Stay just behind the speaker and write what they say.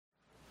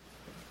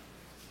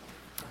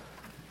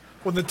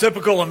When the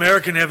typical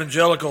American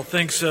evangelical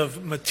thinks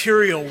of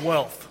material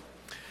wealth,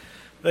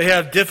 they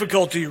have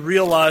difficulty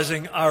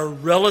realizing our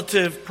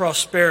relative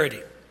prosperity.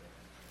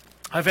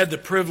 I've had the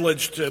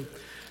privilege to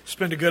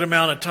spend a good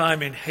amount of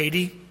time in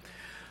Haiti,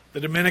 the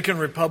Dominican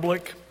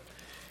Republic,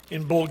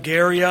 in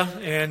Bulgaria,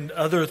 and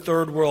other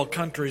third world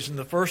countries. And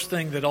the first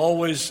thing that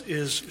always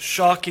is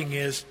shocking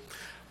is,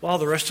 wow,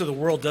 the rest of the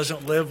world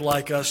doesn't live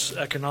like us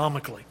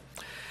economically.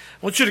 I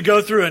want you to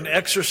go through an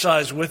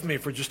exercise with me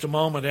for just a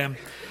moment and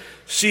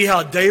see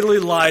how daily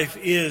life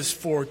is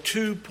for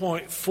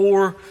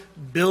 2.4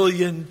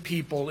 billion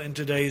people in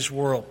today's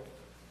world.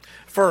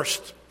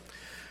 First,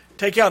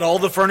 take out all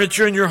the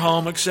furniture in your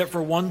home except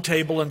for one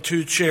table and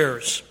 2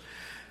 chairs.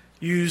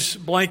 Use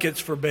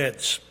blankets for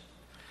beds.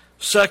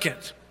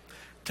 Second,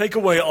 take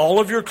away all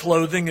of your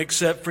clothing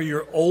except for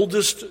your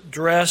oldest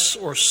dress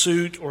or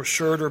suit or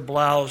shirt or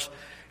blouse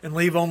and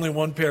leave only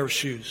 1 pair of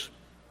shoes.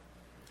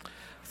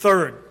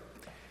 Third,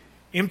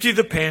 empty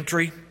the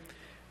pantry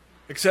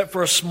except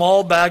for a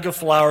small bag of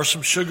flour,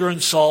 some sugar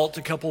and salt,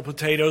 a couple of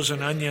potatoes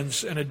and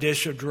onions, and a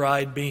dish of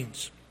dried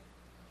beans.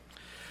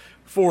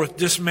 Fourth,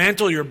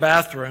 dismantle your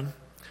bathroom,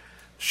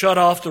 shut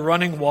off the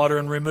running water,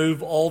 and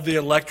remove all the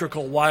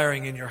electrical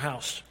wiring in your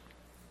house.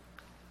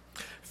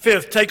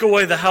 Fifth, take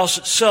away the house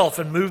itself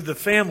and move the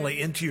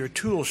family into your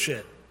tool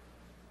shed.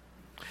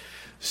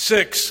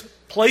 Sixth,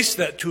 place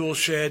that tool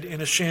shed in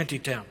a shanty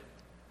town.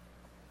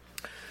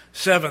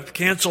 Seventh,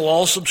 cancel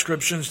all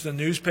subscriptions to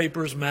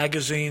newspapers,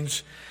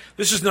 magazines.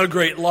 This is no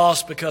great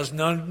loss because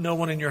no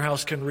one in your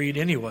house can read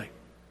anyway.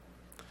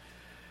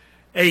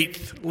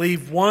 Eighth,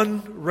 leave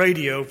 1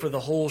 radio for the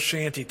whole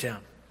shanty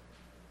town.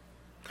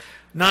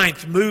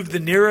 Ninth, move the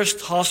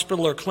nearest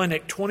hospital or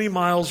clinic 20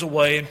 miles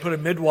away and put a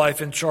midwife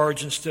in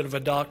charge instead of a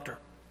doctor.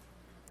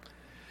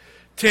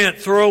 10th,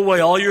 throw away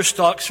all your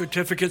stock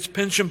certificates,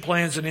 pension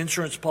plans, and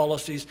insurance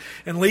policies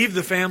and leave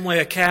the family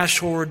a cash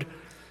hoard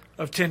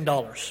of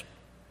 $10.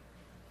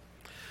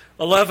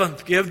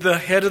 11th, give the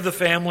head of the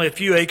family a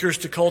few acres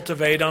to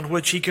cultivate on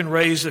which he can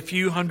raise a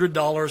few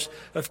 $100s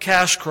of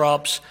cash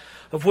crops,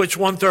 of which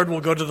 1/3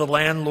 will go to the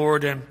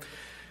landlord and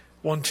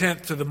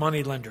 1/10 to the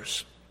money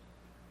lenders.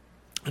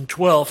 And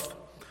 12th,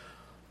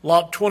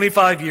 lop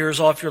 25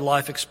 years off your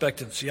life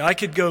expectancy. I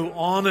could go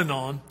on and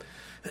on.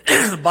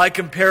 By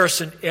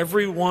comparison,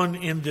 everyone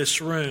in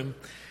this room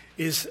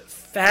is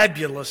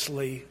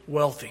fabulously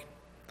wealthy.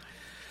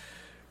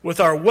 With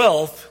our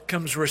wealth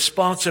comes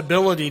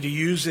responsibility to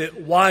use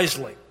it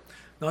wisely,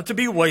 not to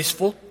be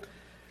wasteful,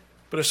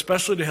 but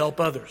especially to help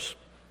others.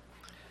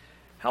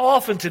 How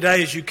often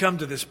today as you come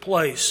to this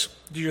place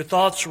do your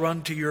thoughts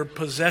run to your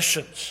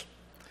possessions?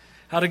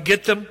 How to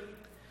get them,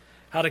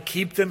 how to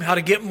keep them, how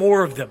to get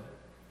more of them?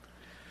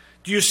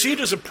 Do you see it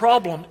as a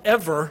problem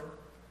ever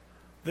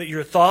that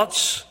your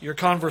thoughts, your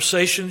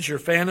conversations, your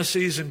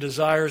fantasies and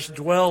desires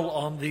dwell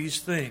on these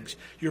things,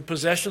 your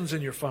possessions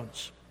and your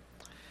phones?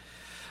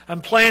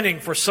 I'm planning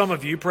for some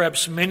of you,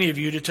 perhaps many of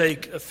you, to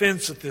take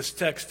offense at this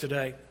text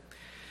today.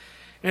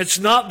 And it's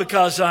not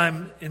because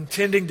I'm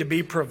intending to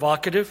be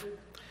provocative,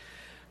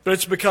 but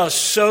it's because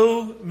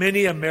so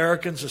many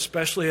Americans,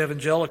 especially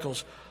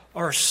evangelicals,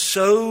 are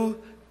so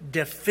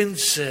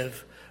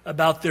defensive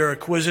about their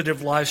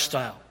acquisitive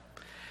lifestyle.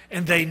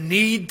 And they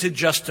need to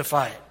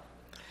justify it.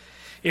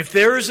 If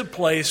there is a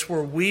place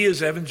where we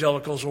as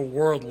evangelicals are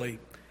worldly,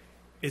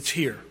 it's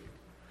here.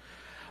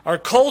 Our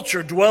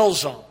culture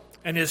dwells on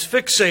and is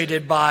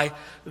fixated by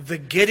the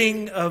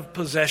getting of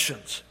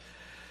possessions.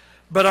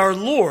 But our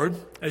Lord,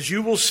 as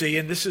you will see,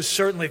 and this is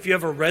certainly, if you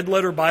have a red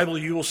letter Bible,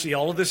 you will see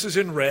all of this is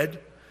in red.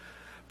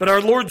 But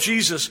our Lord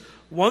Jesus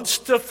wants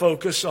to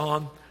focus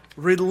on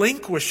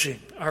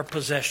relinquishing our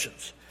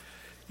possessions.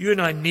 You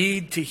and I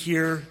need to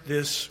hear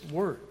this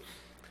word.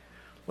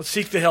 Let's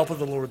seek the help of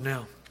the Lord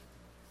now.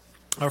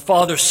 Our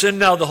Father, send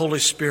now the Holy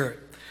Spirit,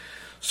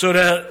 so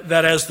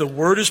that as the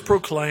word is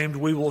proclaimed,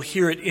 we will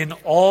hear it in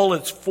all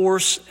its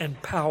force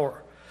and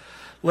power.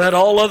 Let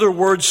all other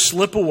words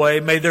slip away.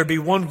 May there be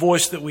one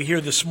voice that we hear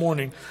this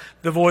morning,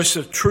 the voice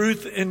of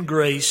truth and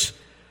grace,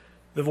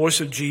 the voice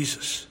of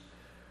Jesus.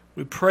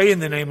 We pray in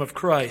the name of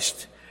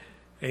Christ.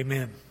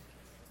 Amen.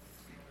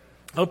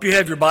 I hope you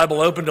have your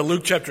Bible open to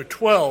Luke chapter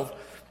 12,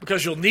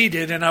 because you'll need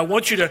it. And I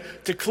want you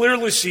to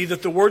clearly see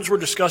that the words we're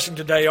discussing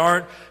today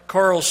aren't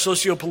Carl's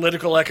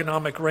socio-political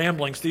economic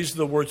ramblings. These are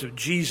the words of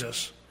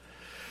Jesus.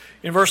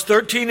 In verse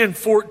 13 and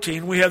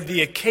 14, we have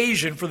the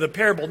occasion for the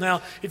parable.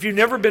 Now, if you've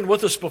never been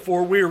with us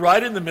before, we are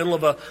right in the middle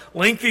of a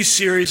lengthy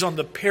series on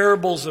the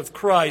parables of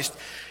Christ.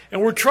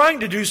 And we're trying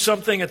to do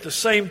something at the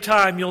same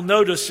time. You'll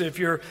notice, if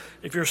you're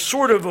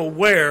sort of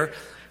aware,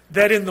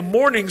 that in the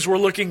mornings we're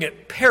looking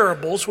at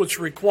parables, which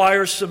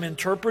requires some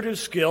interpretive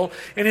skill.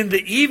 And in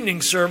the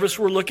evening service,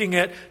 we're looking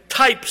at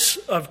types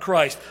of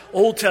Christ,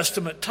 Old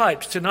Testament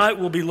types. Tonight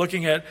we'll be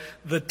looking at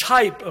the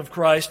type of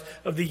Christ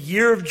of the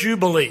year of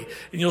Jubilee.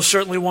 And you'll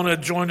certainly want to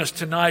join us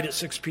tonight at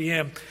 6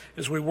 p.m.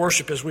 as we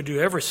worship, as we do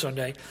every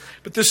Sunday.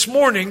 But this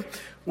morning,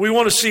 we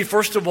want to see,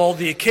 first of all,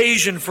 the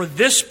occasion for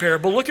this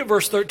parable. Look at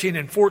verse 13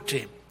 and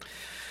 14.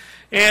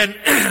 And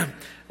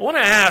I want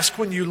to ask,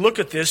 when you look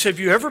at this, have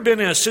you ever been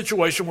in a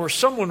situation where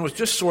someone was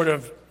just sort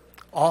of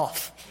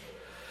off?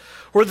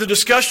 Where the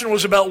discussion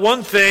was about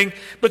one thing,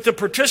 but the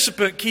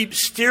participant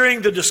keeps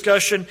steering the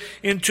discussion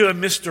into a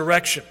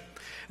misdirection.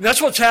 And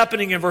that's what's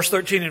happening in verse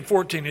 13 and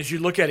 14 as you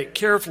look at it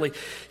carefully.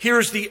 Here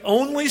is the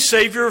only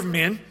Savior of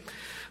men,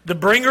 the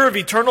bringer of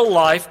eternal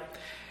life,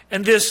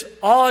 and this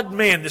odd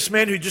man, this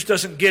man who just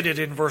doesn't get it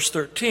in verse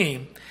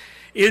 13,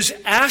 is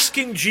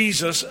asking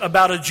Jesus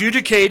about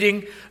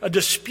adjudicating a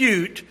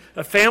dispute,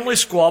 a family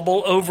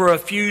squabble over a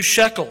few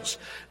shekels.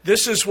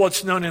 This is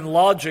what's known in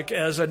logic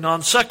as a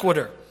non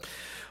sequitur.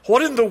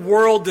 What in the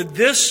world did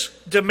this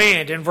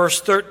demand in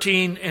verse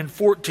 13 and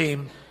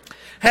 14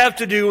 have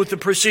to do with the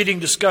preceding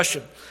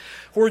discussion,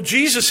 where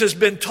Jesus has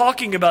been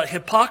talking about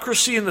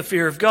hypocrisy and the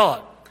fear of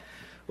God?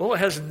 Well, it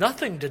has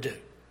nothing to do.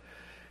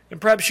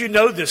 And perhaps you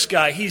know this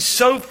guy. He's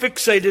so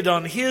fixated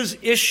on his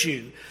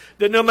issue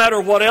that no matter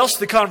what else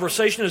the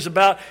conversation is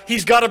about,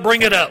 he's got to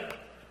bring it up.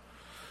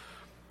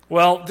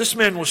 Well, this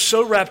man was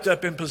so wrapped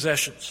up in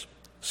possessions,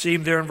 see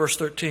him there in verse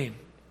 13,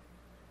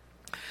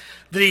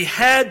 that he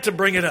had to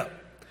bring it up.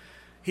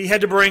 He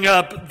had to bring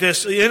up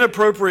this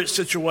inappropriate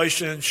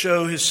situation and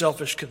show his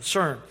selfish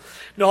concern.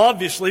 Now,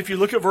 obviously, if you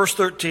look at verse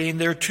 13,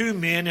 there are two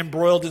men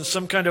embroiled in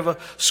some kind of a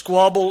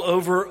squabble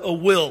over a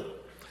will.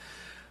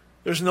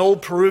 There's an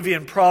old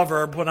Peruvian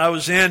proverb. When I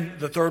was in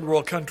the third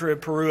world country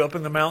of Peru, up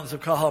in the mountains of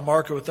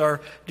Cajamarca with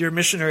our dear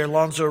missionary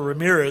Alonso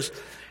Ramirez,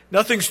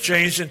 nothing's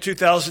changed in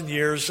 2,000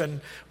 years.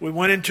 And we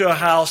went into a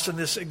house and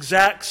this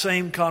exact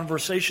same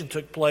conversation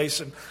took place.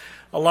 And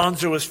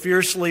Alonso was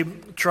fiercely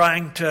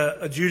trying to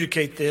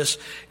adjudicate this.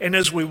 And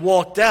as we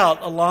walked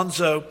out,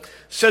 Alonso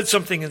said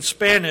something in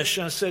Spanish.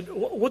 And I said,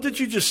 "What did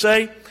you just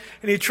say?"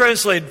 And he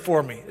translated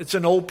for me. It's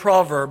an old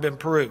proverb in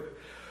Peru.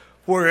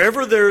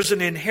 Wherever there's an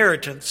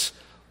inheritance,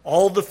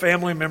 all the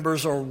family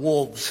members are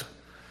wolves.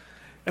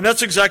 And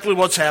that's exactly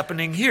what's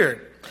happening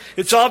here.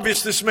 It's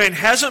obvious this man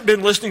hasn't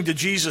been listening to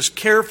Jesus'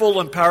 careful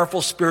and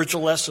powerful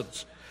spiritual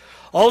lessons.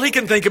 All he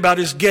can think about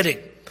is getting.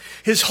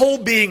 His whole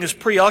being is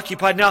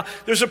preoccupied. Now,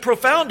 there's a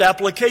profound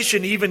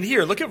application even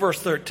here. Look at verse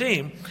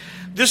 13.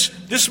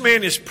 This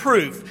man is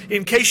proof,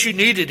 in case you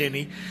needed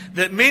any,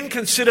 that men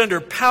can sit under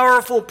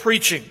powerful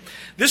preaching.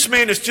 This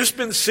man has just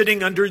been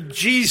sitting under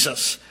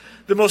Jesus,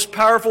 the most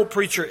powerful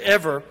preacher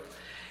ever,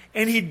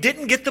 and he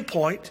didn't get the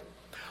point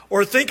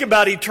or think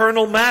about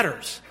eternal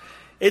matters.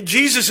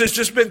 Jesus has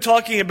just been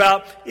talking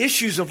about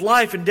issues of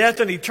life and death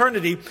and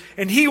eternity,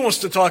 and he wants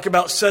to talk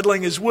about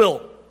settling his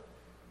will.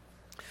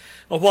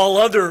 While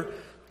others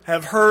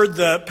have heard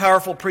the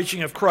powerful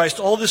preaching of Christ,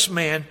 all this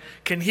man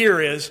can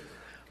hear is,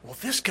 well,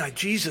 this guy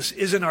Jesus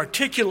is an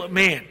articulate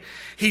man.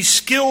 He's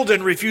skilled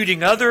in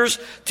refuting others.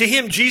 To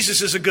him,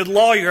 Jesus is a good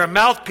lawyer, a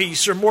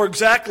mouthpiece, or more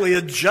exactly,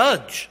 a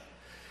judge.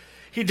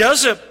 He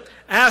doesn't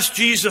ask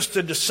Jesus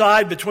to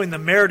decide between the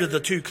merit of the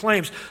two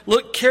claims.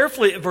 Look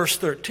carefully at verse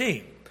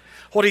 13.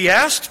 What he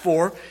asks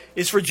for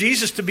is for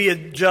Jesus to be a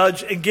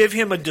judge and give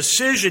him a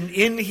decision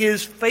in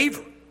his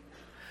favor.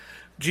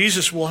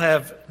 Jesus will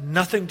have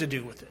nothing to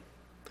do with it.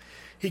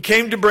 He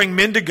came to bring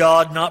men to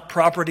God, not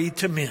property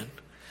to men.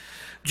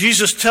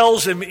 Jesus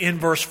tells him in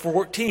verse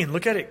 14,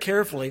 look at it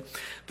carefully,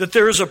 that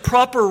there is a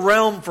proper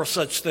realm for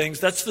such things.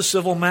 That's the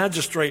civil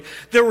magistrate.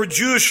 There were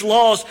Jewish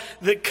laws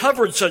that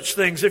covered such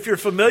things. If you're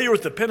familiar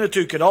with the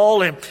Pentateuch at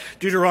all, in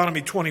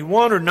Deuteronomy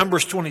 21 or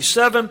Numbers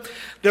 27,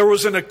 there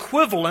was an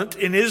equivalent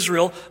in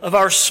Israel of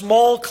our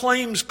small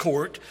claims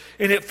court,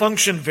 and it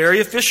functioned very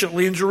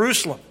efficiently in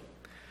Jerusalem.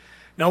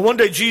 Now, one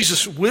day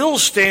Jesus will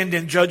stand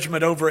in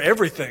judgment over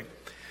everything,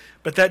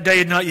 but that day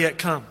had not yet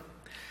come.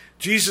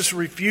 Jesus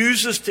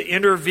refuses to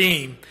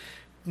intervene,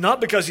 not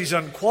because he's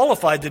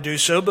unqualified to do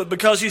so, but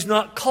because he's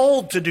not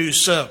called to do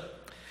so.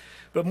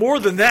 But more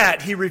than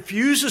that, he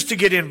refuses to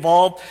get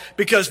involved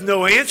because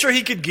no answer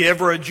he could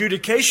give or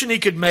adjudication he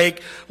could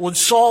make would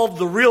solve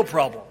the real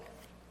problem.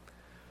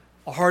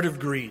 A heart of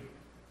greed,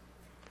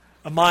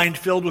 a mind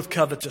filled with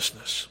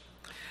covetousness.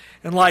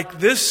 And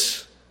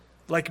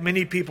like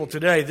many people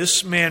today,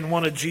 this man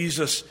wanted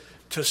Jesus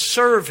to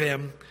serve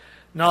him,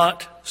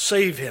 not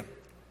save him.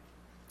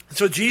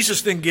 So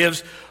Jesus then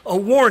gives a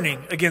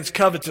warning against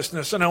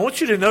covetousness. And I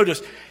want you to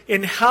notice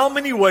in how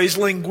many ways,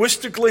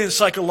 linguistically and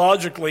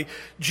psychologically,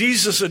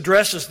 Jesus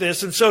addresses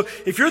this. And so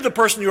if you're the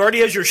person who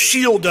already has your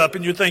shield up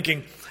and you're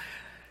thinking,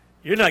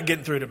 you're not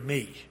getting through to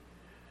me.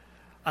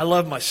 I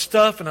love my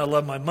stuff and I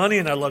love my money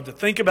and I love to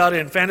think about it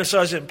and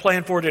fantasize it and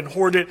plan for it and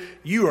hoard it.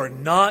 You are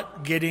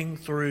not getting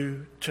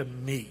through to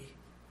me.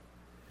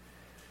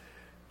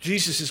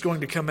 Jesus is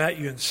going to come at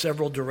you in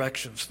several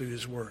directions through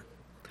his word.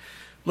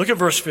 Look at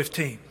verse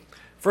 15.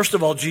 First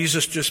of all,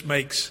 Jesus just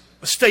makes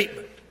a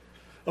statement,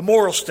 a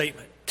moral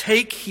statement.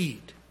 Take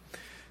heed,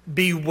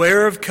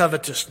 beware of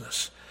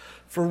covetousness,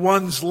 for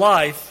one's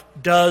life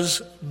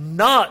does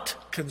not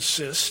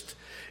consist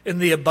in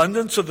the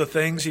abundance of the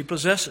things he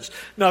possesses.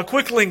 Now, a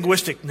quick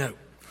linguistic note.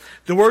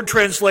 The word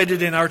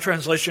translated in our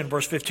translation,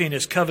 verse 15,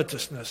 as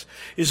covetousness,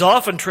 is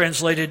often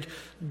translated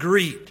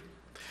greed.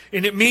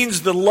 And it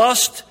means the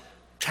lust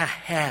to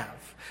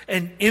have.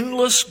 an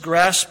endless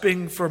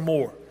grasping for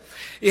more.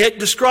 It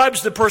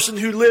describes the person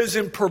who lives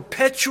in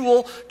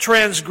perpetual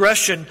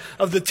transgression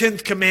of the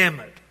 10th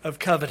commandment of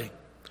coveting.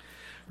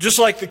 Just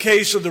like the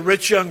case of the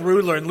rich young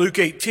ruler in Luke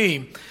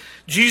 18,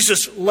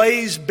 Jesus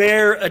lays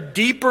bare a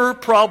deeper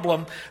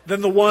problem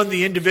than the one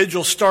the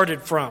individual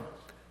started from: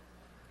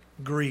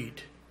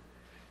 greed.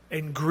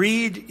 And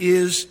greed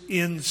is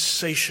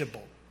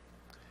insatiable.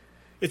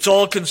 It's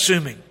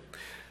all-consuming.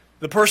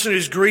 The person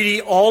who's greedy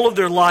all of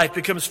their life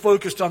becomes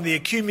focused on the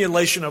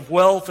accumulation of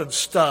wealth and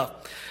stuff.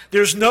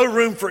 There's no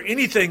room for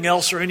anything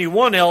else or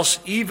anyone else,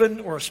 even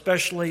or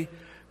especially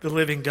the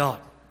living God.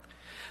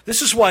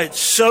 This is why it's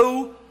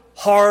so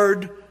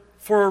hard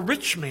for a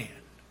rich man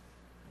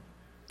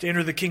to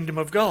enter the kingdom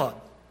of God.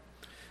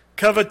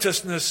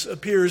 Covetousness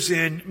appears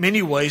in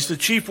many ways. The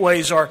chief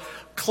ways are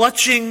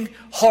clutching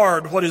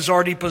hard what is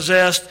already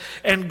possessed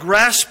and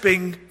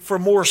grasping for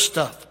more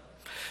stuff.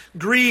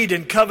 Greed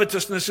and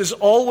covetousness is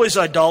always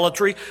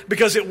idolatry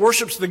because it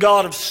worships the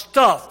god of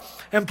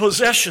stuff and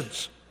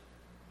possessions.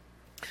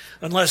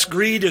 Unless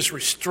greed is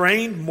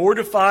restrained,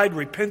 mortified,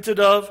 repented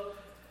of,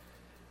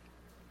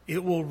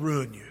 it will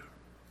ruin you.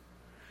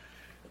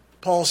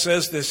 Paul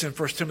says this in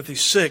 1 Timothy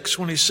 6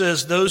 when he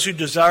says, "Those who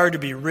desire to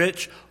be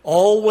rich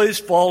always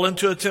fall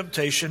into a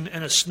temptation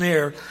and a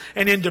snare,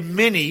 and into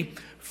many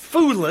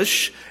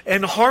foolish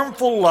and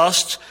harmful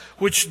lusts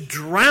which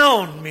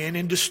drown men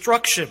in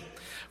destruction.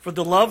 For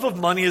the love of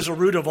money is a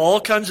root of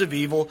all kinds of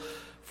evil,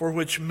 for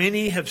which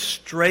many have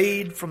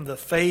strayed from the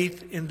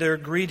faith in their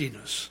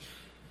greediness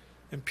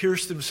and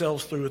pierced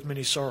themselves through with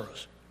many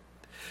sorrows."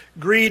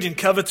 Greed and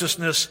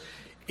covetousness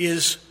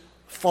is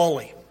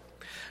folly.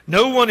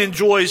 No one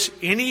enjoys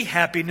any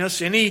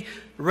happiness, any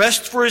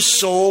rest for his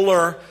soul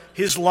or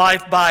his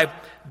life by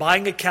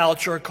buying a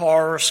couch or a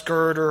car or a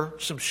skirt or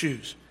some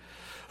shoes.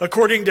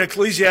 According to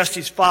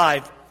Ecclesiastes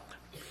 5,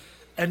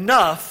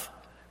 enough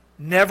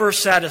never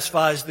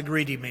satisfies the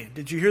greedy man.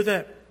 Did you hear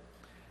that?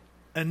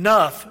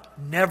 Enough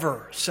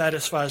never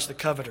satisfies the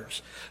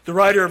coveters. The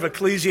writer of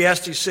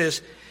Ecclesiastes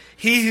says,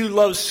 "He who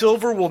loves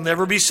silver will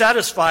never be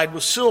satisfied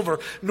with silver,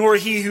 nor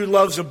he who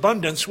loves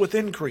abundance with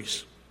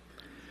increase."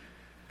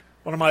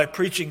 One of my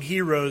preaching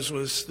heroes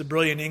was the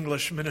brilliant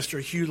English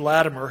minister Hugh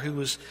Latimer, who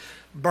was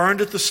burned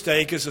at the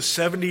stake as a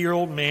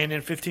 70-year-old man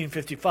in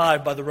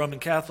 1555 by the Roman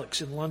Catholics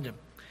in London.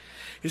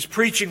 His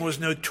preaching was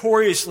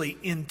notoriously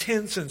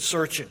intense and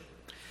searching.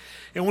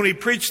 And when he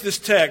preached this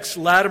text,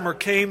 Latimer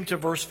came to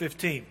verse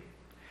 15,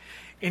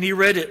 and he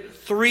read it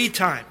 3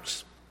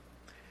 times.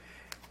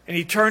 And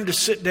he turned to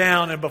sit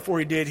down, and before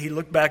he did, he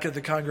looked back at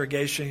the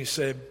congregation and he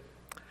said,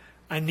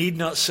 "I need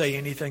not say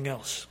anything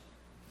else."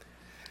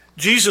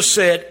 Jesus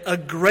said a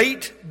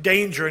great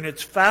danger, and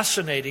it's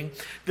fascinating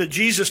that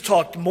Jesus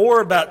talked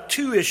more about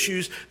 2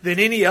 issues than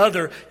any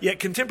other, yet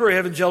contemporary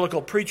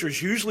evangelical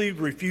preachers usually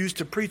refuse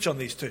to preach on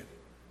these 2.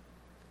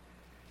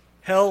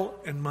 Hell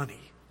and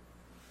money.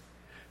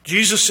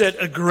 Jesus said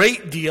a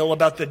great deal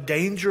about the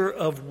danger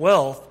of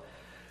wealth,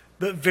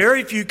 but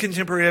very few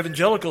contemporary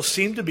evangelicals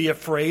seem to be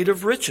afraid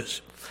of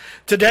riches.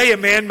 Today, a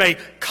man may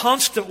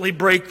constantly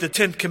break the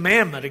 10th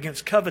commandment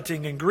against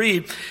coveting and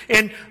greed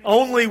and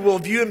only will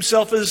view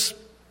himself as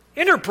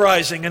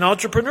enterprising and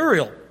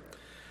entrepreneurial.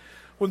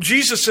 When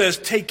Jesus says,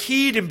 "Take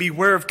heed and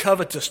beware of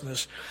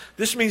covetousness,"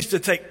 this means to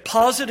take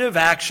positive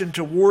action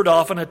to ward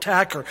off an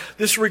attacker.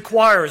 This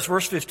requires,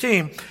 verse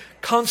 15,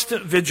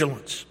 constant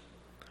vigilance.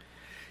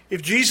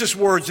 If Jesus'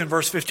 words in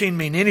verse 15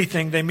 mean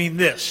anything, they mean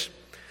this: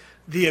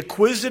 the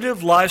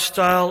acquisitive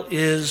lifestyle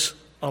is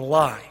a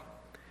lie.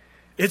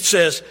 It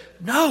says,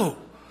 no,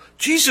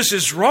 Jesus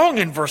is wrong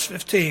in verse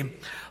 15.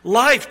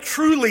 Life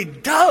truly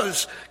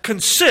does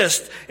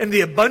consist in the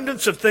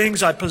abundance of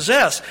things I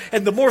possess.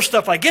 And the more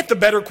stuff I get, the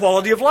better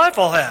quality of life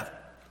I'll have.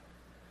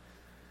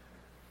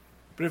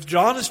 But if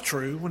John is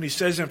true, when he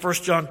says in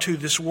 1 John 2,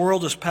 this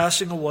world is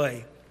passing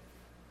away,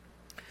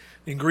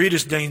 then greed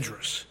is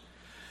dangerous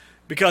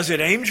because it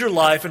aims your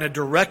life in a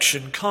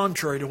direction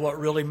contrary to what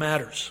really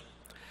matters.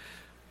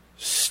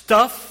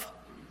 Stuff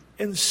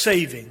and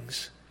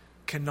savings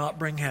cannot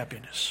bring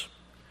happiness.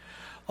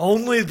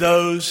 Only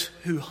those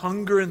who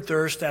hunger and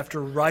thirst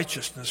after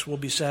righteousness will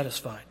be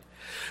satisfied.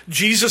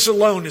 Jesus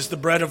alone is the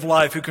bread of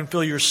life who can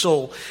fill your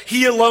soul.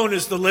 He alone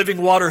is the living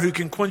water who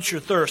can quench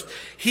your thirst.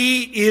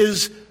 He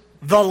is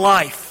the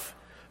life,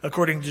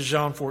 according to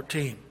John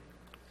 14.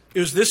 It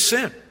was this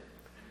sin,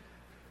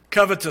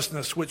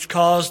 covetousness, which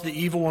caused the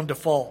evil one to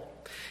fall.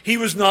 He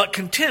was not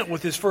content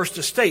with his first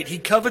estate. He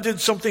coveted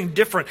something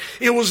different.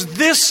 It was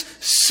this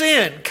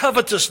sin,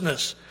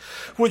 covetousness,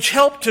 which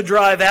helped to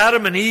drive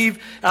Adam and Eve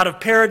out of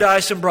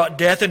paradise and brought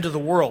death into the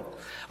world.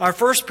 Our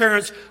first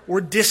parents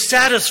were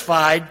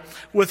dissatisfied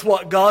with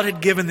what God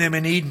had given them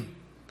in Eden.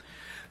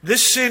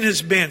 This sin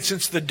has been,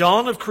 since the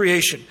dawn of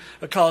creation,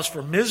 a cause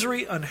for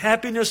misery,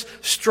 unhappiness,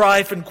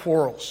 strife, and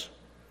quarrels.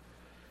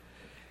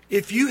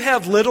 If you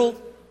have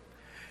little,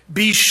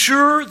 be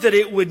sure that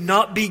it would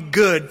not be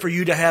good for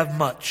you to have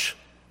much.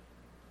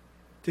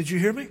 Did you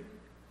hear me?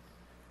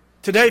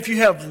 Today, if you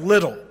have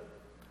little,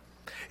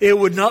 it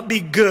would not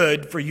be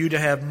good for you to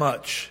have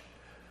much.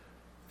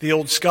 The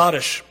old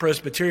Scottish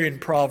Presbyterian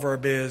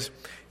proverb is,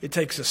 it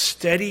takes a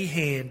steady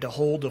hand to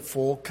hold a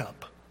full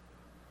cup.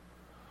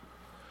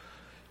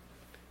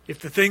 If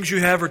the things you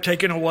have are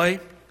taken away,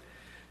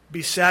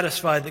 be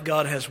satisfied that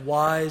God has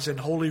wise and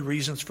holy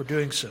reasons for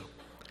doing so.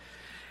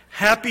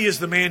 Happy is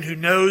the man who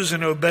knows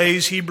and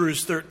obeys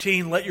Hebrews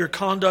 13. Let your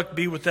conduct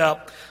be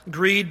without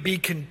greed. Be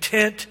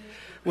content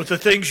with the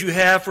things you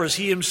have, for as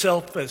he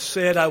himself has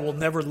said, I will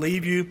never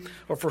leave you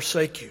or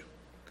forsake you.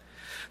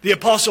 The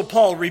Apostle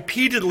Paul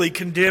repeatedly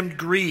condemned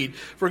greed.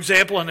 For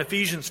example, in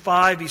Ephesians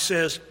 5, he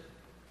says,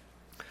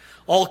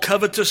 all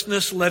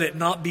covetousness, let it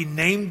not be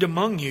named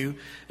among you,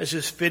 as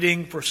is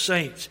fitting for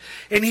saints.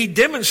 And he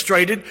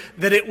demonstrated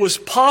that it was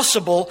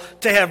possible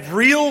to have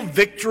real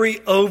victory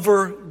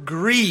over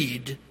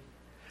greed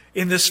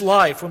in this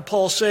life, when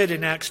Paul said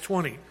in Acts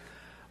 20,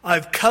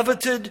 I've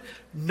coveted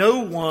no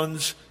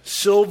one's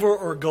silver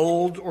or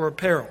gold or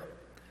apparel.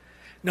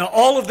 Now,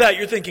 all of that,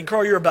 you're thinking,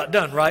 Carl, you're about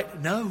done,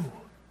 right? No.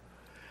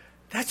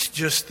 That's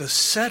just the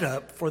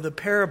setup for the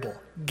parable.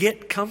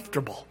 Get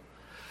comfortable.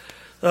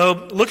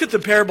 Look at the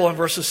parable in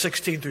verses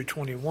 16 through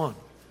 21.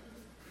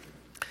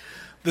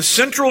 The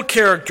central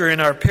character in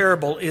our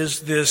parable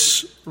is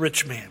this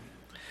rich man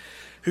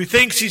who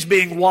thinks he's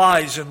being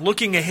wise and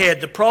looking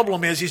ahead. The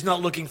problem is he's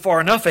not looking far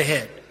enough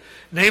ahead,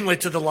 namely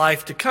to the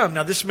life to come.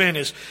 Now, this man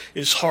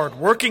is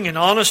hardworking and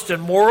honest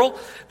and moral.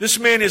 This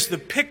man is the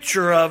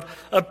picture of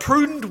a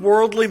prudent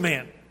worldly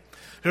man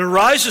who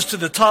rises to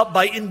the top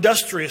by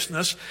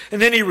industriousness,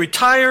 and then he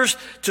retires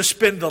to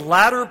spend the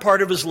latter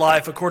part of his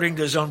life according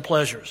to his own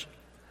pleasures.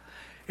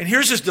 And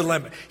here's his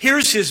dilemma.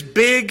 Here's his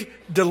big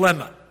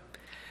dilemma.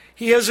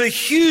 He has a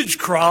huge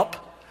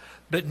crop,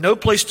 but no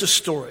place to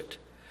store it.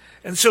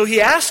 And so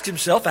he asked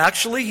himself,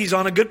 actually, he's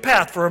on a good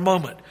path for a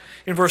moment.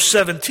 In verse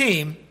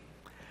 17,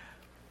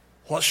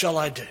 what shall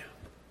I do?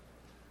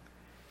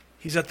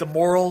 He's at the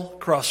moral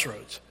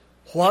crossroads.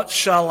 What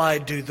shall I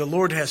do? The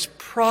Lord has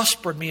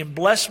prospered me and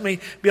blessed me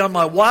beyond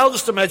my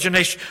wildest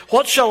imagination.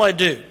 What shall I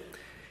do?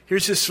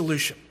 Here's his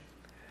solution.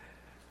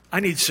 I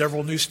need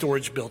several new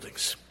storage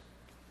buildings.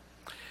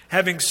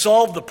 Having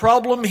solved the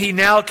problem, he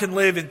now can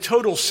live in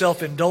total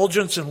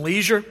self-indulgence and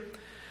leisure.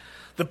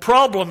 The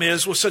problem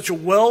is, with such a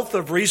wealth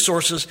of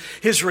resources,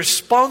 his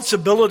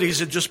responsibilities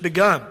had just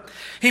begun.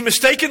 He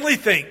mistakenly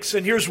thinks,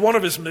 and here's one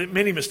of his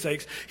many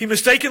mistakes, he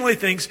mistakenly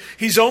thinks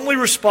he's only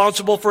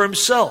responsible for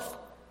himself.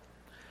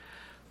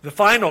 The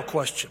final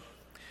question,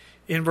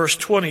 in verse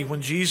 20,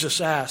 when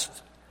Jesus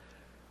asked,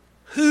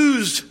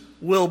 whose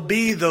will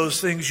be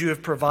those things you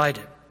have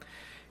provided,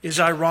 is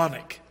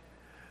ironic.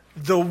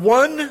 The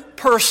one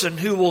person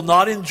who will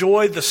not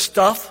enjoy the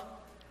stuff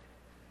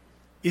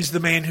is the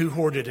man who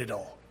hoarded it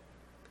all.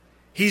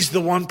 He's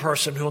the one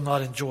person who will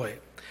not enjoy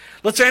it.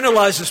 Let's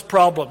analyze his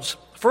problems.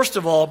 First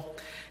of all,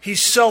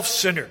 he's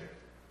self-centered.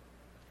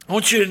 I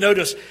want you to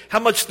notice how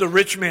much the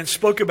rich man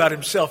spoke about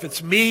himself.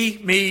 It's me,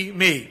 me,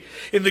 me.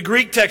 In the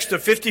Greek text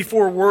of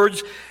 54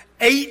 words,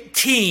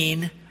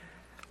 18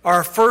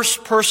 are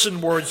first-person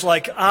words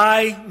like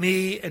I,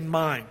 me, and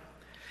mine.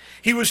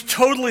 He was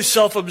totally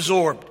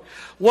self-absorbed.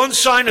 One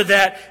sign of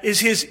that is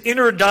his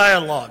inner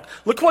dialogue.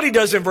 Look what he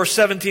does in verse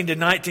 17 to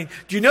 19.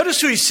 Do you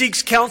notice who he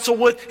seeks counsel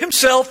with?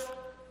 Himself.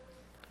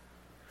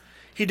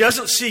 He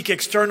doesn't seek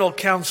external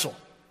counsel.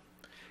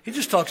 He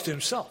just talks to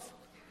himself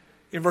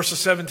in verses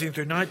 17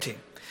 through 19.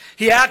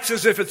 He acts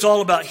as if it's all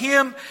about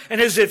him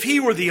and as if he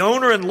were the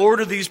owner and lord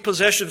of these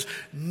possessions.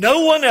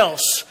 No one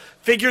else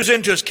figures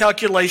into his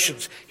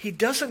calculations. He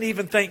doesn't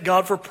even thank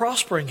God for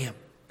prospering him.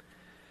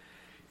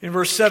 In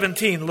verse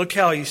 17, look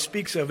how he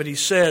speaks of it. He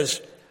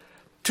says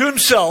to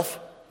himself,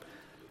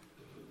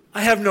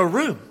 I have no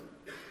room.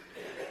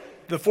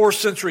 The 4th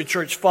century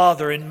church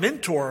father and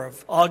mentor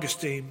of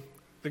Augustine,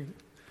 the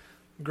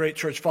great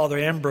church father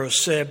Ambrose,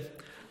 said,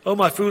 oh,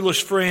 my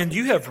foolish friend,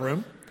 you have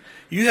room.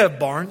 You have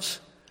barns,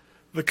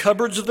 the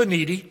cupboards of the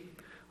needy,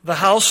 the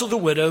house of the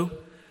widow,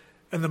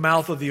 and the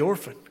mouth of the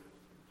orphan.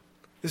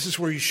 This is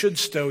where you should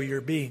stow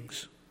your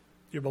beings,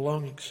 your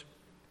belongings.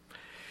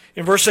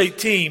 In verse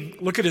 18,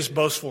 look at his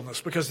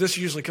boastfulness, because this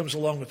usually comes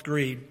along with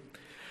greed.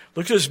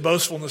 Look at his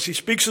boastfulness. He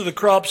speaks of the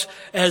crops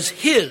as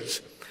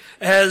his,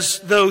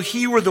 as though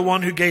he were the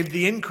one who gave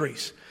the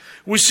increase.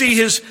 We see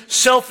his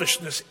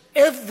selfishness.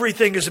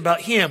 Everything is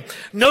about him.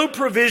 No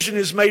provision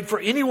is made for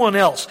anyone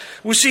else.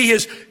 We see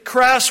his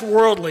crass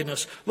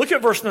worldliness. Look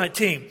at verse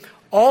 19.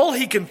 All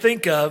he can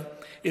think of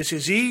is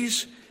his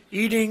ease,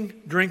 eating,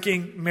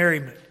 drinking,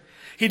 merriment.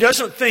 He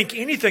doesn't think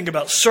anything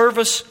about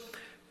service,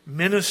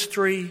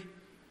 ministry,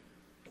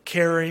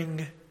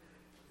 caring,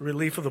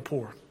 relief of the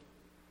poor.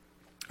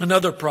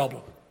 Another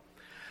problem.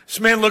 This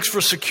man looks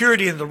for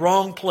security in the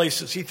wrong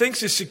places. He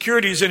thinks his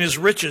security is in his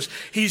riches.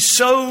 He's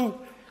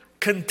so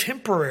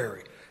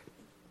contemporary.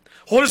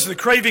 What is the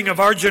craving of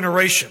our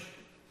generation?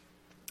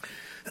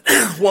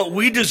 What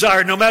we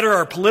desire, no matter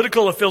our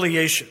political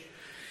affiliation,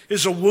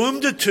 is a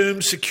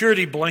womb-to-tomb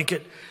security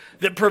blanket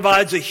that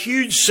provides a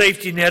huge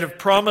safety net of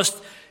promised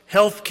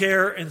health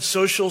care and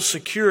social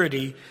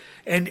security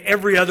and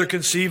every other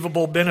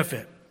conceivable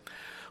benefit.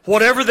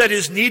 whatever that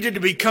is needed to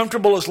be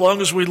comfortable as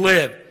long as we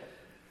live.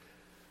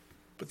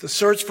 But the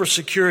search for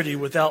security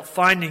without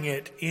finding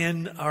it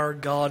in our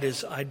God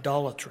is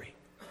idolatry.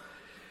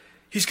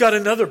 He's got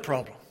another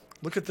problem.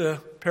 Look at the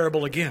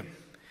parable again.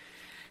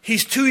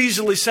 He's too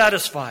easily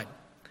satisfied.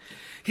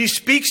 He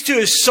speaks to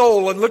his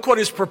soul, and look what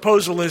his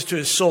proposal is to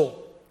his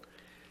soul.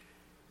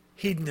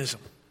 Hedonism.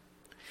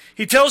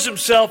 He tells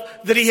himself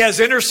that he has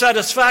inner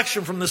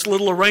satisfaction from this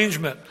little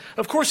arrangement.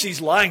 Of course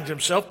he's lying to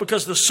himself,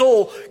 because the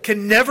soul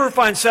can never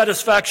find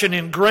satisfaction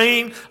in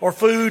grain or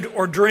food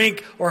or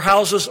drink or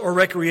houses or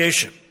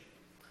recreation.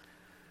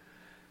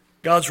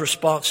 God's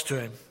response to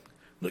him.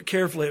 Look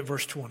carefully at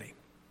verse 20.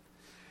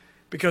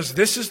 Because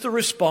this is the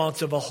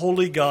response of a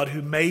holy God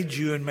who made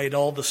you and made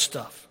all the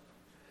stuff.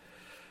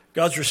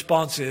 God's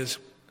response is,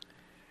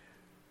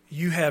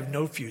 you have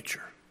no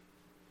future.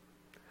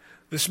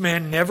 This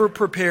man never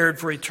prepared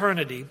for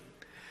eternity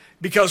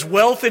because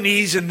wealth and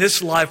ease in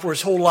this life were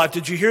his whole life.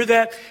 Did you hear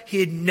that? He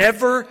had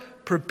never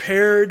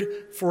prepared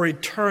for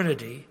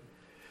eternity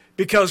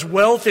because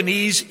wealth and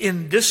ease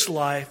in this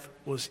life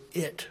was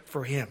it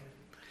for him.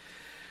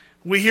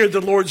 We hear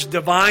the Lord's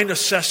divine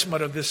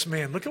assessment of this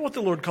man. Look at what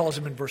the Lord calls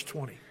him in verse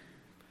 20.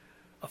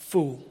 A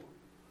fool.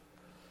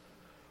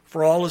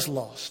 For all is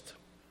lost.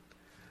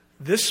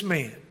 This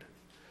man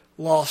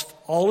lost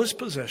all his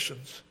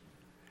possessions,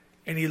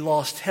 and he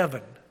lost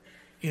heaven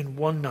in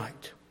one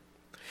night.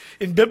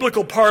 In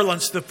biblical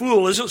parlance, the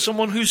fool isn't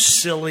someone who's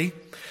silly,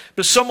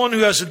 but someone who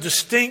has a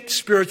distinct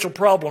spiritual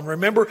problem.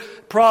 Remember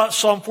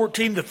Psalm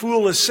 14, the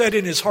fool has said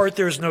in his heart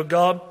there is no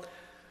God.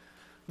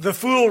 The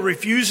fool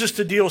refuses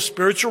to deal with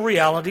spiritual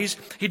realities.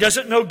 He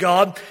doesn't know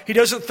God. He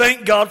doesn't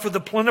thank God for the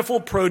plentiful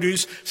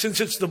produce,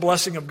 since it's the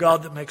blessing of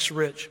God that makes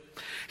rich.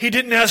 He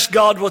didn't ask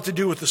God what to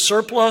do with the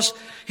surplus.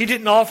 He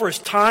didn't offer his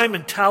time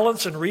and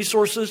talents and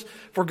resources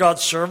for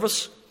God's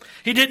service.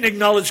 He didn't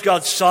acknowledge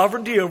God's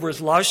sovereignty over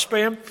his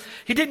lifespan.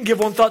 He didn't give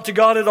one thought to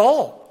God at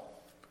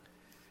all.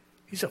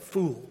 He's a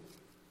fool.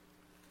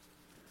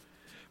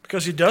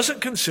 Because he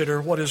doesn't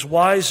consider what is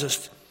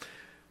wisest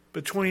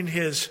between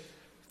his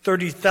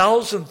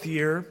 30,000th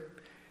year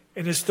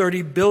and his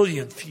 30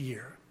 billionth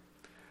year.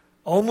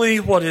 Only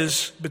what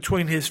is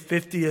between his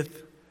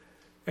 50th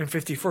and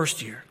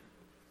 51st year.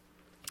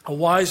 A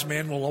wise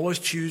man will always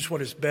choose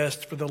what is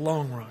best for the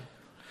long run.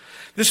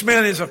 This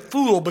man is a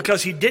fool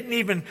because he didn't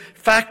even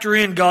factor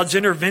in God's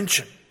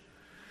intervention.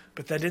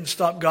 But that didn't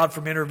stop God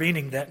from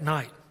intervening that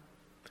night.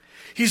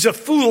 He's a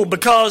fool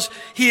because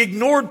he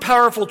ignored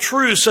powerful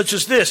truths such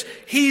as this.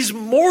 He's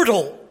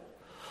mortal.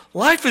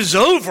 Life is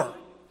over.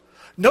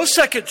 No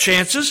second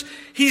chances.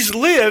 He's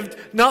lived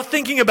not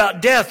thinking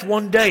about death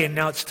one day, and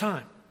now it's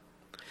time.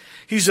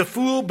 He's a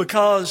fool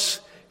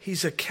because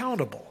he's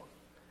accountable.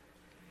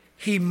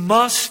 He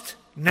must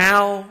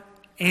now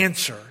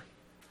answer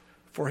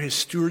for his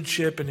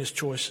stewardship and his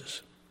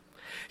choices.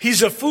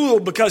 He's a fool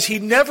because he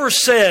never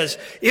says,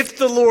 if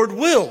the Lord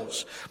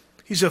wills.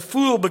 He's a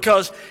fool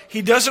because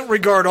he doesn't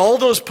regard all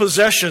those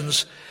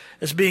possessions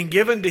as being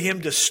given to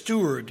him to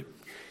steward,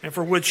 and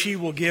for which he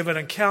will give an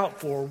account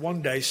for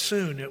one day.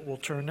 Soon it will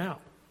turn out.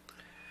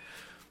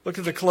 Look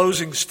at the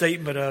closing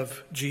statement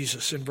of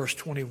Jesus in verse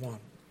 21.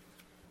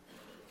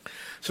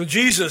 So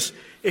Jesus,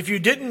 if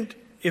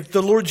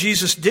the Lord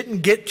Jesus didn't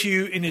get to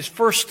you in his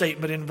first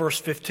statement in verse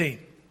 15,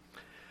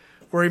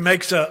 where he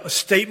makes a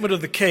statement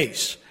of the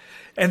case,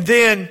 and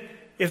then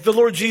if the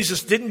Lord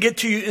Jesus didn't get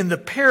to you in the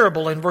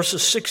parable in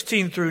verses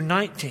 16 through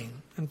 19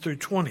 and through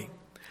 20,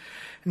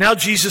 now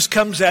Jesus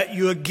comes at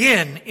you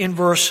again in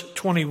verse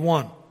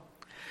 21.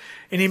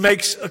 And he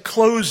makes a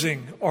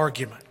closing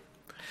argument.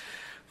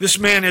 This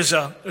man is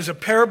a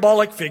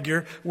parabolic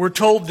figure. We're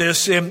told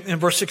this in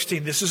verse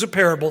 16. This is a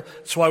parable.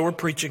 That's why we're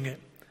preaching it.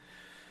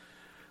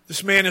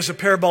 This man is a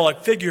parabolic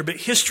figure, but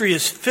history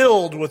is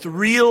filled with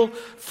real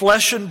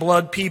flesh and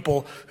blood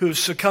people who have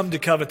succumbed to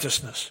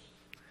covetousness.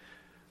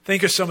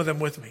 Think of some of them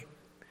with me.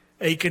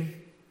 Achan,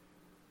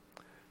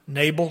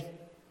 Nabal,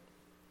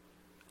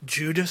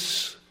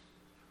 Judas,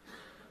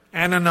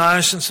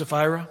 Ananias and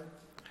Sapphira.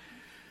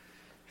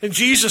 And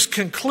Jesus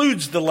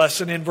concludes the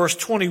lesson in verse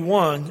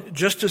 21,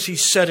 just as he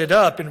set it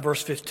up in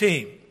verse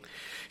 15.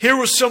 Here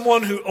was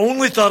someone who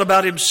only thought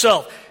about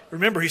himself.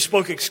 Remember, he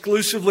spoke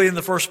exclusively in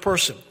the first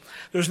person.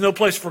 There's no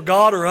place for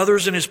God or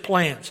others in his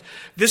plans.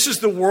 This is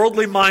the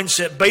worldly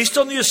mindset based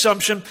on the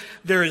assumption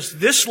there is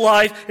this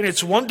life and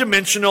it's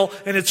one-dimensional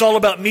and it's all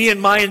about me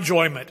and my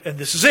enjoyment. And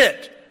this is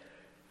it.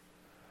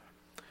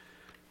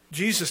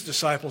 Jesus'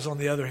 disciples, on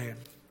the other hand,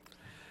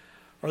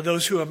 are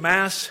those who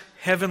amass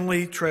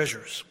heavenly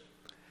treasures,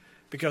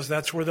 because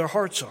that's where their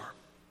hearts are.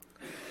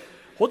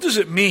 What does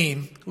it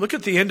mean? Look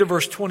at the end of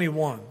verse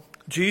 21.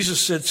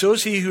 Jesus said, so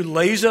is he who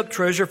lays up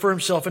treasure for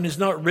himself and is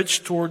not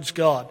rich towards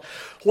God.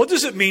 What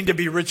does it mean to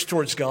be rich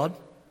towards God?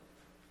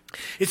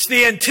 It's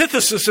the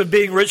antithesis of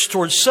being rich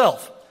towards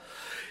self.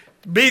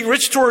 Being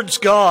rich towards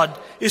God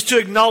is to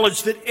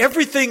acknowledge that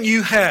everything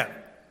you have,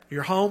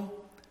 your home,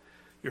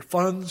 your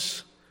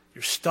funds,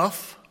 your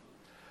stuff,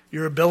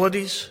 your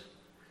abilities,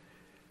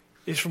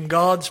 is from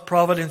God's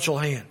providential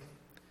hand.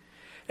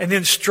 and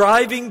then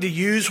striving to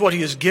use what He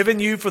has given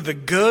you for the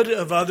good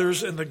of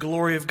others and the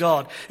glory of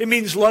God. It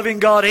means loving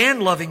God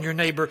and loving your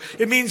neighbor.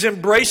 It means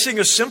embracing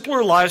a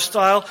simpler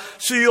lifestyle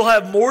so you'll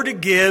have more to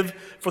give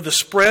for the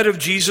spread of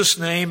Jesus'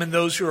 name and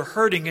those who are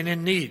hurting and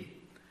in need.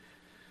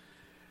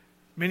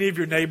 Many of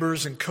your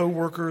neighbors and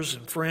co-workers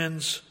and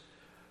friends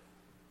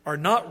are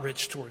not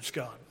rich towards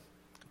God.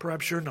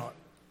 Perhaps you're not.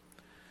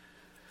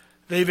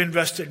 They've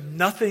invested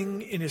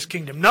nothing in His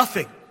kingdom.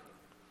 Nothing.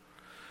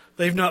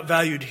 They've not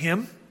valued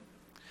Him.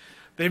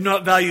 They've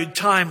not valued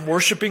time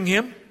worshiping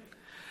Him.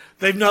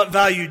 They've not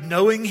valued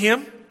knowing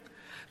Him.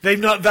 They've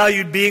not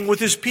valued being with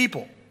His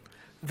people.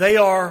 They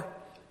are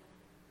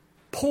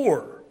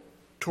poor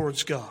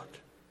towards God.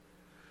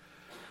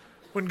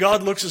 When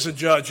God looks as a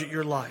judge at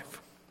your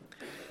life,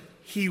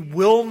 He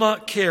will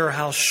not care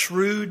how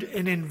shrewd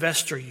an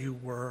investor you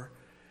were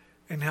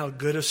and how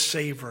good a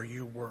saver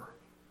you were.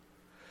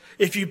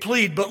 If you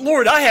plead, "But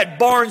Lord, I had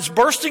barns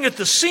bursting at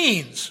the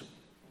seams,"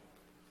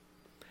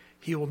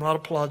 He will not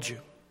applaud you.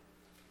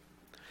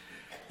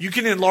 You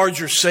can enlarge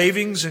your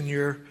savings and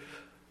your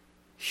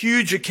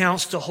huge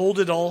accounts to hold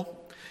it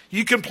all.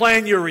 You can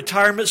plan your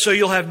retirement so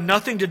you'll have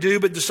nothing to do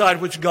but decide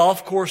which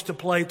golf course to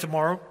play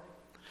tomorrow.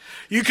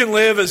 You can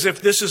live as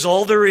if this is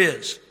all there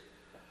is,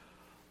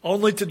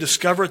 only to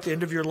discover at the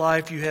end of your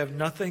life you have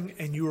nothing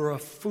and you are a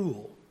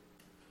fool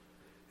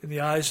in the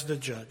eyes of the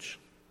judge.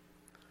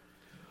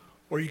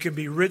 Or you can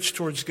be rich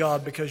towards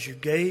God because you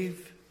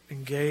gave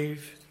and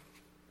gave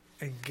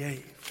and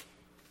gave.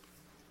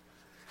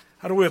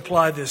 How do we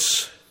apply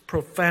this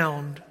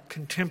profound,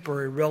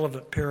 contemporary,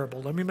 relevant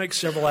parable? Let me make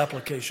several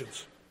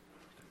applications.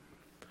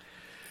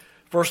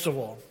 First of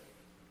all,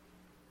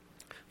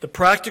 the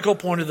practical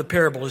point of the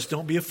parable is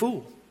don't be a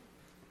fool.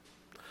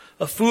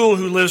 A fool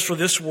who lives for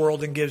this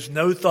world and gives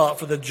no thought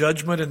for the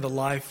judgment and the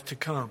life to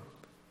come.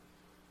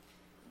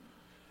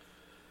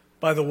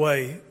 By the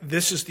way,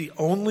 this is the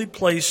only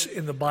place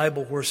in the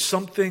Bible where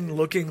something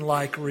looking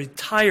like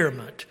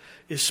retirement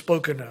is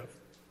spoken of.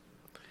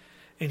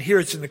 And here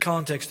it's in the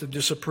context of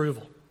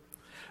disapproval.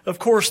 Of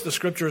course, the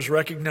Scriptures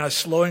recognize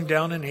slowing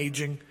down and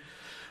aging,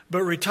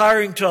 but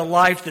retiring to a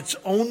life that's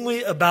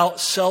only about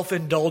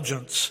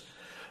self-indulgence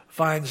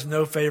finds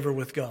no favor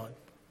with God.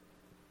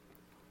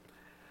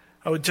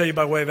 I would tell you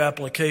by way of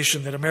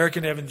application that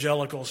American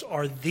evangelicals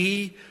are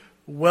the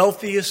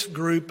wealthiest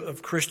group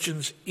of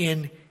Christians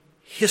in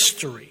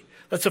history.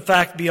 That's a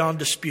fact beyond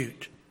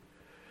dispute.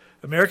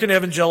 American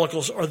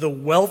evangelicals are the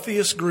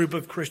wealthiest group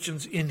of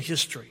Christians in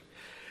history.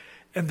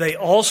 And they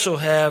also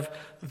have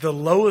the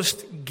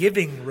lowest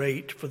giving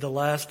rate for the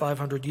last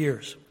 500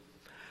 years.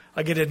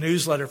 I get a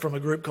newsletter from a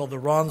group called the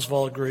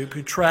Ronsvold Group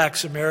who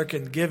tracks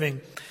American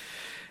giving.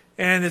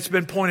 And it's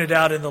been pointed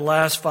out in the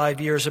last 5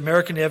 years,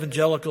 American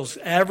evangelicals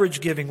average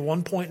giving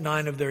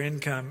 1.9 of their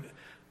income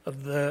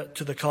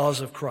to the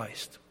cause of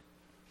Christ.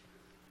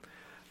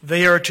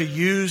 They are, to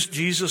use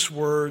Jesus'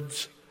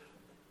 words,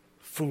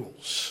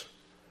 fools.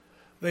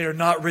 They are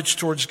not rich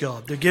towards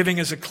God. Their giving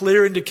is a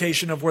clear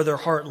indication of where their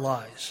heart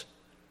lies.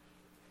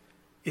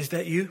 Is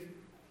that you?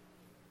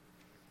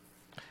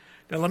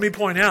 Now let me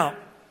point out,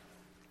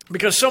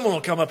 because someone will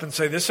come up and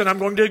say this, and I'm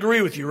going to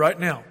agree with you right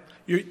now.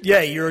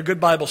 You're a good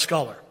Bible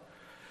scholar.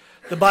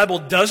 The Bible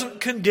doesn't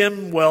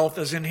condemn wealth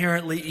as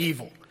inherently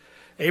evil.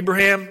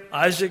 Abraham,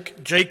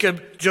 Isaac,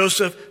 Jacob,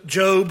 Joseph,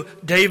 Job,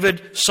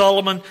 David,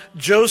 Solomon,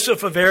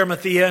 Joseph of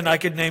Arimathea, and I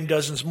could name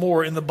dozens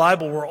more in the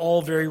Bible were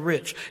all very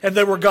rich. And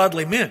they were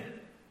godly men.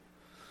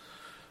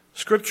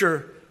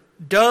 Scripture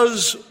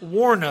does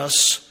warn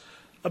us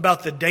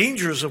about the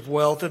dangers of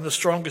wealth in the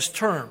strongest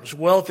terms.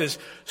 Wealth is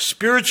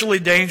spiritually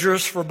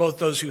dangerous for both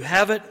those who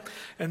have it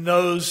and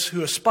those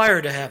who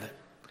aspire to have it.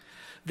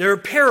 There are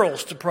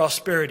perils to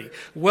prosperity.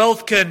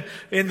 Wealth can,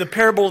 in the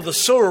parable of the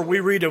sower, we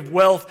read of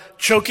wealth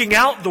choking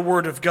out the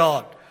word of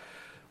God.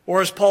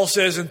 Or as Paul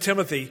says in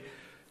Timothy,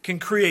 can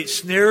create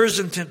snares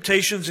and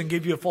temptations and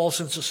give you a false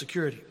sense of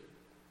security.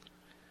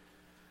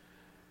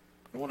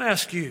 I want to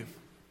ask you,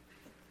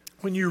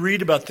 when you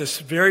read about this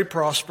very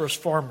prosperous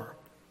farmer,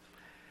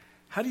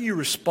 how do you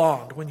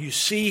respond when you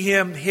see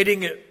him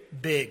hitting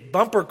it big?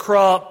 Bumper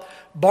crop,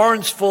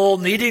 barns full,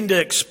 needing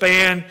to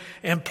expand,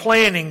 and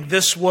planning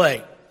this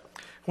way.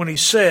 When he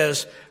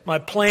says, my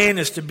plan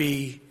is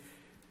to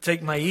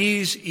take my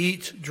ease,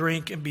 eat,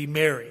 drink, and be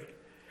merry.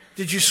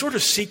 Did you sort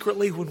of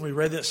secretly, when we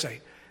read that,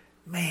 say,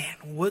 man,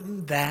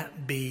 wouldn't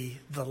that be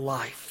the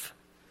life?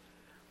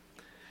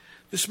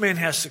 This man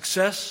has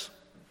success,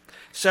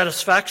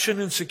 satisfaction,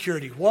 and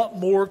security. What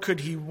more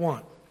could he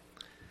want?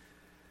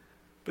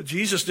 But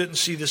Jesus didn't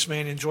see this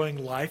man enjoying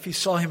life. He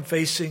saw him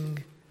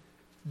facing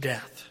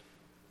death.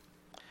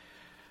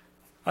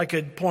 I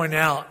could point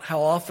out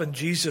how often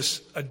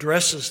Jesus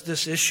addresses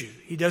this issue.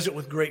 He does it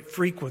with great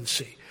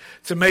frequency.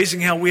 It's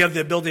amazing how we have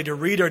the ability to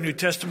read our New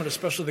Testament,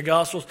 especially the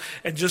Gospels,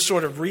 and just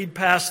sort of read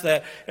past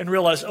that and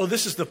realize, oh,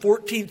 this is the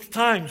 14th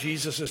time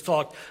Jesus has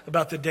talked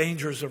about the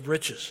dangers of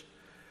riches.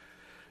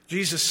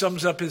 Jesus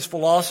sums up his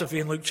philosophy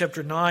in Luke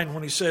chapter 9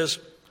 when he says,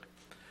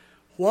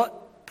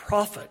 what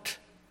profit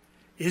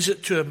is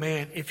it to a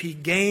man if he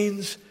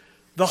gains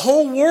the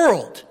whole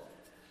world,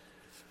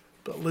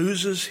 but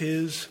loses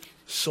his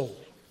soul.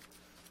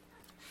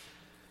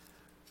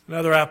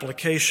 Another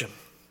application.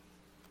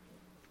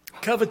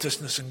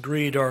 Covetousness and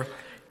greed are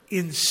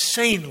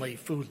insanely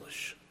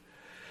foolish,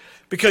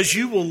 because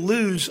you will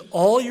lose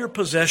all your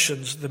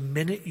possessions the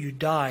minute you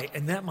die,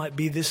 and that might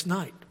be this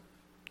night.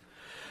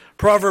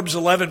 Proverbs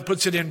 11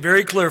 puts it in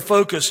very clear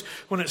focus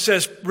when it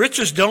says,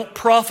 riches don't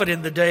profit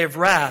in the day of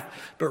wrath,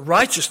 but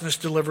righteousness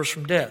delivers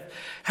from death.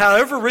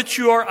 However rich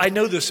you are, I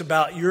know this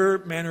about your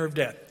manner of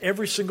death.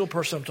 Every single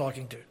person I'm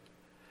talking to.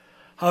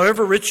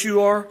 However rich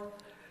you are,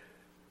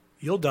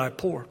 you'll die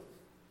poor.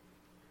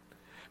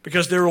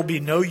 Because there will be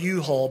no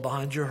U-Haul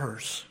behind your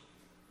hearse.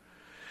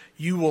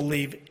 You will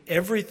leave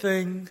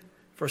everything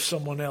for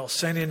someone else.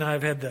 Sandy and I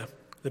have had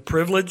the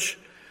privilege,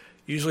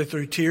 usually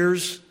through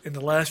tears, in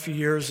the last few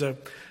years of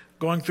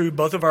going through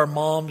both of our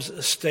moms'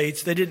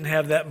 estates. They didn't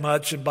have that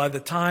much, and by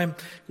the time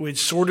we'd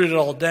sorted it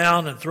all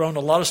down and thrown a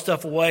lot of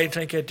stuff away and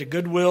taken it to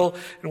Goodwill,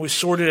 and we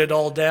sorted it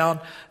all down,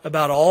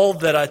 about all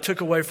that I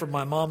took away from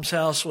my mom's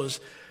house was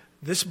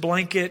this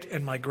blanket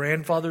and my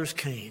grandfather's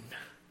cane.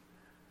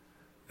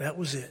 That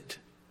was it.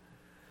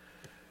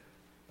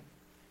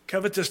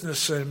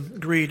 Covetousness and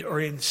greed are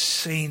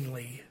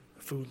insanely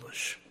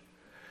foolish.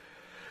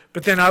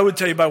 But then I would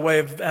tell you, by way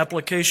of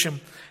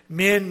application,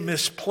 men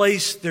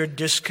misplace their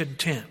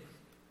discontent.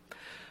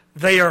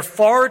 They are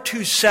far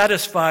too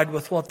satisfied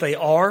with what they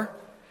are,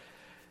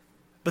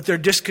 but they're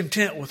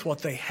discontent with what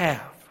they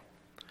have.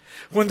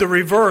 When the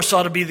reverse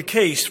ought to be the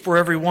case for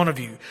every one of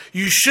you.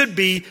 You should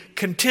be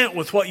content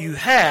with what you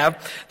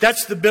have.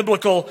 That's the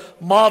biblical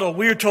model.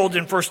 We are told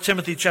in 1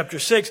 Timothy chapter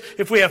 6,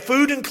 if we have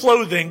food and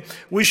clothing,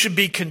 we should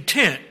be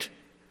content.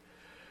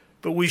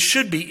 But we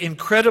should be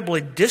incredibly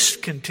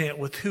discontent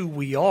with who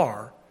we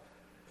are,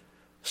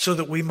 so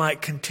that we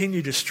might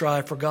continue to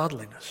strive for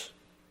godliness.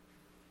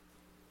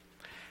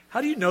 How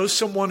do you know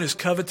someone is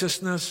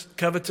covetous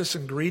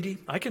and greedy?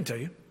 I can tell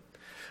you.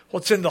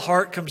 What's in the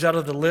heart comes out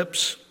of the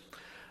lips.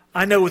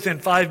 I know within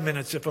 5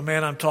 minutes if a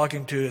man I'm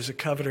talking to is a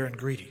coveter and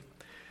greedy,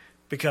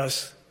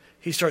 because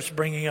he starts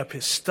bringing up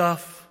his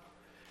stuff,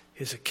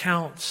 his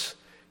accounts,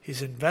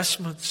 his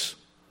investments.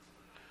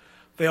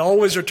 They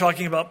always are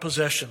talking about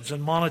possessions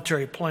and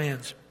monetary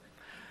plans.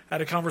 I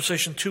had a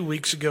conversation 2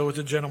 weeks ago with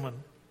a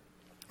gentleman.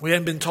 We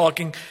hadn't been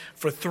talking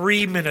for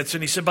 3 minutes,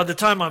 and he said, by the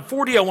time I'm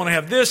 40, I want to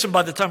have this, and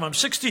by the time I'm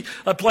 60,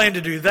 I plan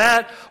to do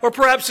that. Or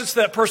perhaps it's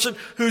that person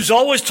who's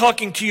always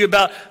talking to you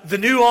about the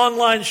new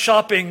online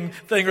shopping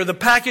thing or the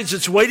package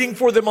that's waiting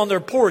for them on their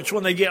porch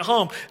when they get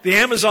home. The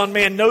Amazon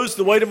man knows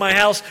the way to my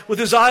house with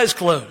his eyes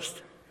closed.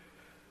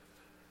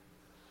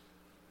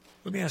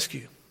 Let me ask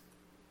you,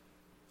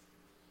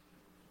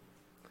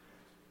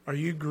 are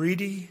you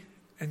greedy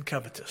and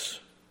covetous?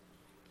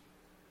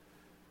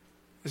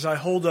 As I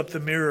hold up the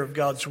mirror of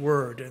God's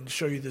Word and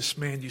show you this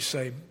man, you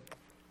say,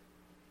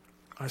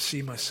 I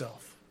see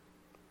myself.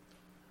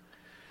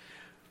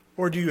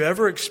 Or do you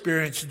ever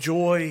experience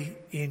joy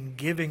in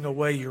giving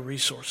away your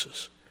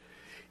resources,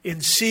 in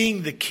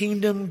seeing the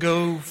kingdom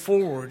go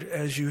forward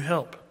as you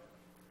help?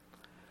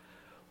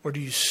 Or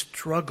do you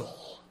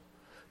struggle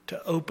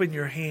to open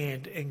your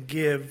hand and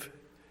give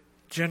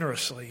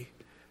generously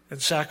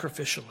and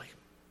sacrificially?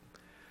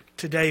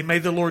 Today, may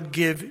the Lord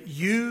give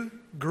you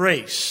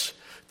grace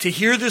to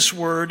hear this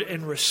word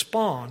and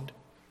respond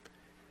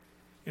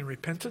in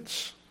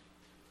repentance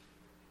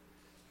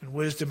and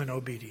wisdom and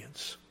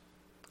obedience.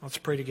 Let's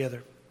pray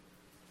together.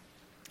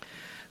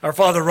 Our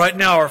Father, right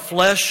now our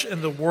flesh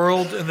and the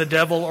world and the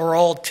devil are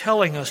all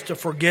telling us to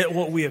forget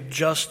what we have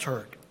just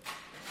heard.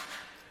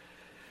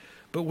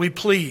 But we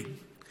plead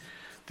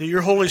that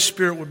your Holy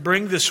Spirit would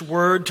bring this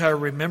word to our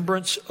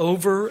remembrance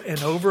over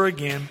and over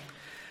again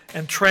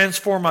and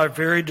transform our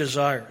very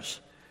desires.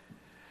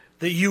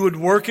 That you would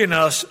work in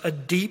us a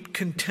deep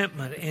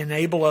contentment and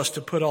enable us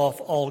to put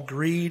off all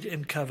greed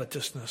and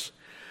covetousness.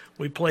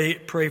 We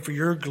pray for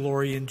your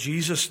glory in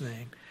Jesus'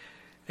 name.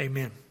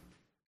 Amen.